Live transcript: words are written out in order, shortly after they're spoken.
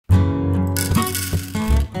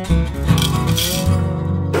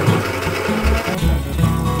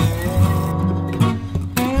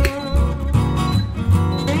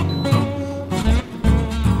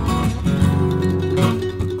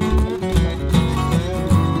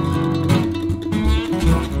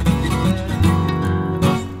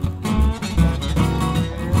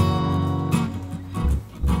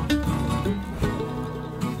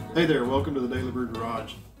Hey there, welcome to the Daily Brew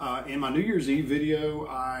Garage. In my New Year's Eve video,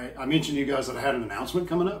 I mentioned to you guys that I had an announcement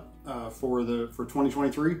coming up for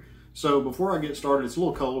 2023. So before I get started, it's a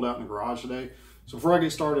little cold out in the garage today. So before I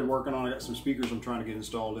get started working on it, I got some speakers I'm trying to get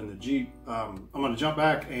installed in the Jeep. I'm going to jump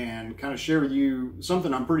back and kind of share with you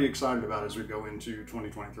something I'm pretty excited about as we go into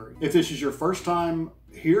 2023. If this is your first time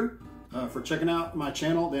here for checking out my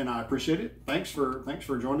channel, then I appreciate it. Thanks for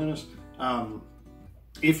joining us.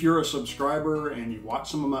 If you're a subscriber and you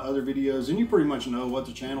watch some of my other videos, then you pretty much know what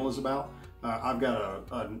the channel is about. I've got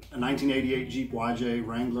a 1988 Jeep YJ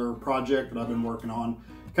Wrangler project that I've been working on,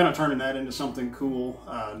 kind of turning that into something cool,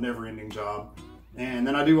 never-ending job. And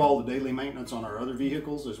then I do all the daily maintenance on our other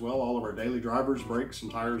vehicles as well, all of our daily drivers, brakes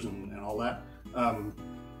and tires and all that. And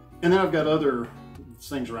then I've got other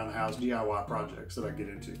things around the house, DIY projects that I get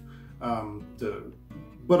into.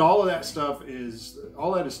 But all of that stuff is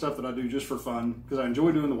stuff that I do just for fun because I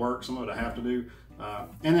enjoy doing the work. Some of it I have to do,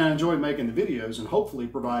 and then I enjoy making the videos and hopefully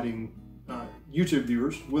providing YouTube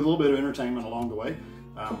viewers with a little bit of entertainment along the way.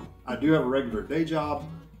 I do have a regular day job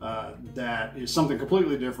that is something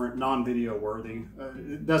completely different, non-video worthy.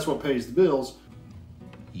 That's what pays the bills.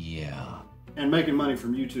 Yeah. And making money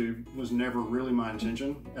from YouTube was never really my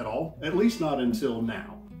intention at all, at least not until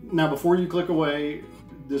now. Now, before you click away,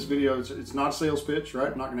 this video, it's not a sales pitch, right?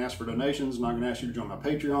 I'm not gonna ask for donations. I'm not gonna ask you to join my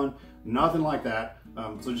Patreon, nothing like that.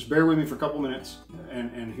 So just bear with me for a couple minutes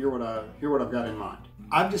and hear what I've got in mind.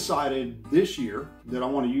 I've decided this year that I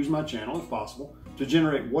wanna use my channel, if possible, to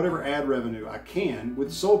generate whatever ad revenue I can with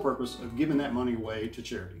the sole purpose of giving that money away to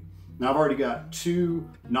charity. Now, I've already got 2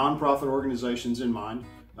 nonprofit organizations in mind.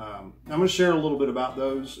 I'm gonna share a little bit about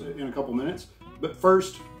those in a couple minutes, but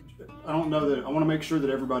first, I want to make sure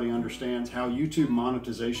that everybody understands how YouTube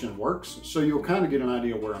monetization works, so you'll kind of get an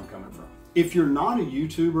idea where I'm coming from. If you're not a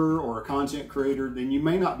YouTuber or a content creator, then you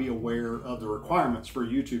may not be aware of the requirements for a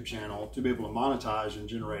YouTube channel to be able to monetize and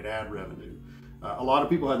generate ad revenue. A lot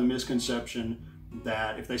of people have the misconception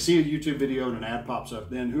that if they see a YouTube video and an ad pops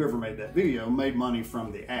up, then whoever made that video made money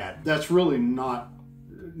from the ad. That's really not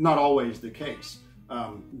always the case.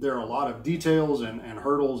 There are a lot of details and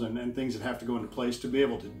hurdles and things that have to go into place to be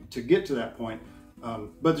able to get to that point.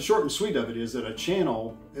 But the short and sweet of it is that a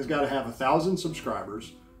channel has got to have 1,000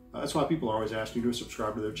 subscribers. That's why people are always asking you to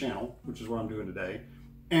subscribe to their channel, which is what I'm doing today.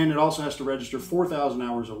 And it also has to register 4,000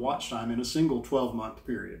 hours of watch time in a single 12-month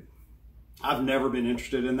period. I've never been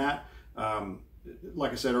interested in that.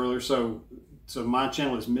 Like I said earlier, so my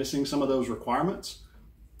channel is missing some of those requirements,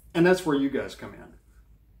 and that's where you guys come in.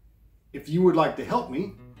 If you would like to help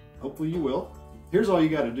me, hopefully you will, here's all you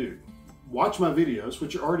got to do. Watch my videos,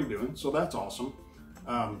 which you're already doing, so that's awesome.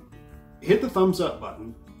 Hit the thumbs up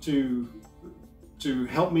button to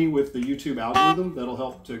help me with the YouTube algorithm. That'll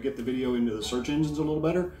help to get the video into the search engines a little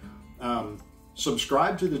better.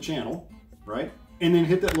 Subscribe to the channel, right? And then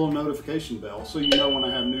hit that little notification bell so you know when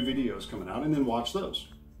I have new videos coming out, and then watch those.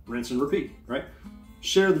 Rinse and repeat, right?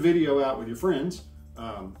 Share the video out with your friends,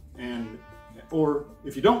 or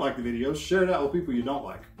if you don't like the videos, share it out with people you don't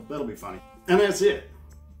like. That'll be funny. And that's it.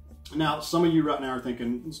 Now, some of you right now are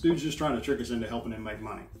thinking, this dude's just trying to trick us into helping him make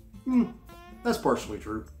money. That's partially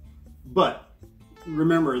true. But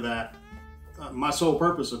remember that my sole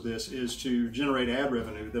purpose of this is to generate ad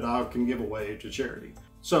revenue that I can give away to charity.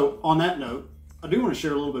 So on that note, I do want to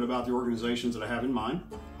share a little bit about the organizations that I have in mind.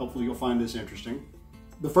 Hopefully you'll find this interesting.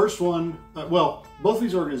 The first one, both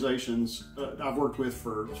these organizations I've worked with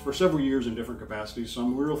for several years in different capacities, so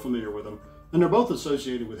I'm real familiar with them. And they're both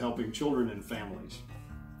associated with helping children and families.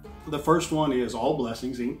 The first one is All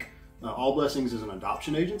Blessings, Inc. All Blessings is an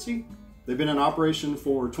adoption agency. They've been in operation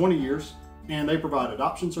for 20 years, and they provide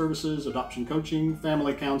adoption services, adoption coaching,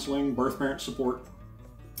 family counseling, birth parent support,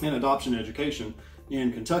 and adoption education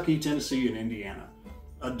in Kentucky, Tennessee, and Indiana.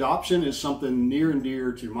 Adoption is something near and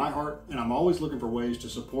dear to my heart, and I'm always looking for ways to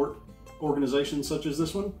support organizations such as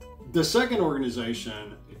this one. The second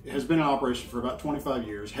organization has been in operation for about 25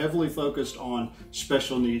 years, heavily focused on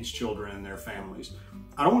special needs children and their families.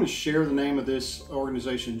 I don't want to share the name of this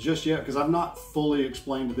organization just yet because I've not fully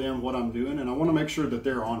explained to them what I'm doing, and I want to make sure that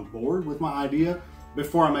they're on board with my idea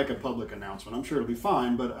before I make a public announcement. I'm sure it'll be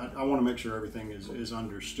fine, but I want to make sure everything is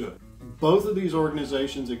understood. Both of these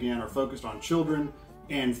organizations, again, are focused on children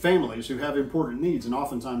and families who have important needs, and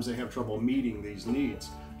oftentimes they have trouble meeting these needs.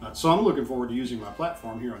 So I'm looking forward to using my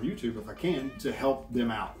platform here on YouTube, if I can, to help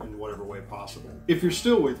them out in whatever way possible. If you're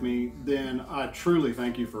still with me, then I truly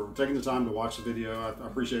thank you for taking the time to watch the video. I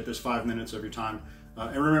appreciate this 5 minutes of your time.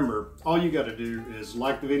 And remember, all you got to do is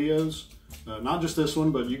like the videos, not just this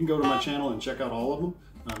one, but you can go to my channel and check out all of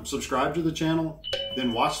them. Subscribe to the channel,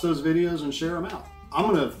 then watch those videos and share them out. I'm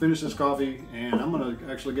gonna finish this coffee and I'm gonna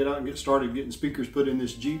actually get out and get started getting speakers put in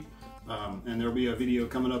this Jeep. And there'll be a video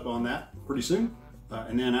coming up on that pretty soon.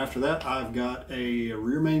 And then after that, I've got a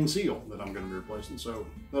rear main seal that I'm gonna be replacing. So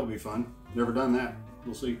that'll be fun. Never done that.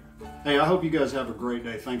 We'll see. Hey, I hope you guys have a great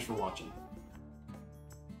day. Thanks for watching.